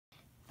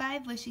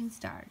5 wishing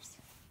stars.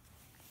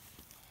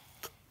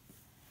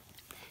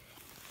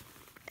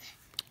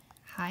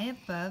 High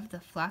above the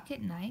flock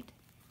at night,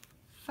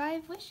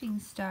 5 wishing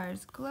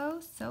stars glow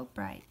so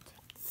bright.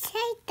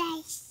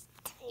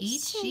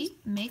 Each sheep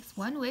makes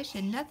one wish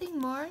and nothing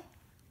more.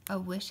 A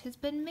wish has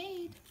been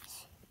made,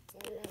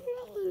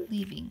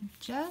 leaving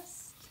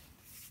just...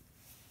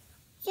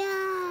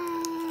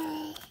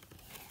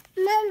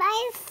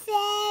 I feel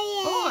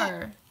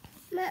it.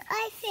 4.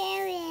 I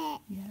feel it.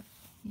 Yep,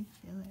 you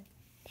feel it.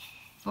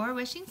 4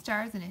 wishing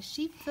stars and a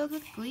sheep filled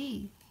with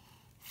glee.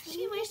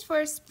 She wished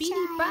for a speedy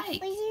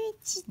bike.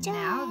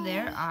 Now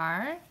there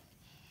are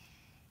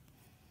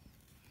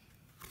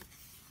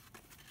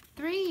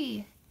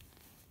 3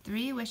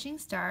 wishing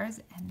stars,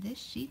 and this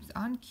sheep's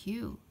on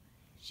cue.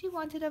 She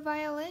wanted a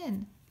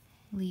violin,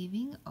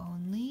 leaving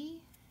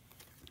only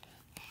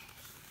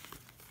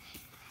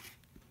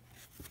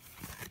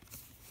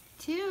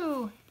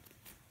 2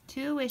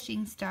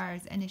 wishing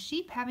stars, and a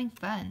sheep having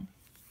fun.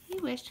 He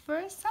wished for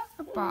a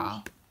soccer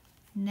ball.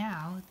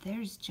 Now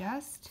there's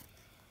just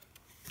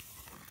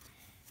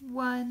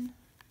 1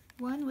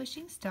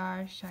 wishing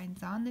star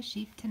shines on the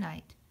sheep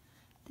tonight.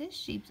 This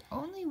sheep's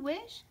only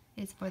wish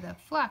is for the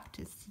flock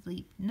to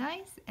sleep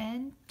nice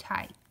and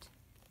tight.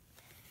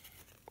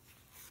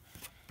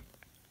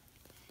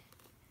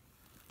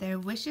 Their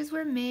wishes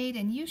were made,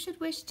 and you should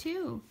wish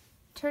too.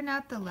 Turn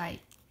out the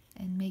light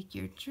and make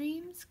your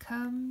dreams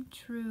come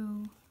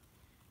true.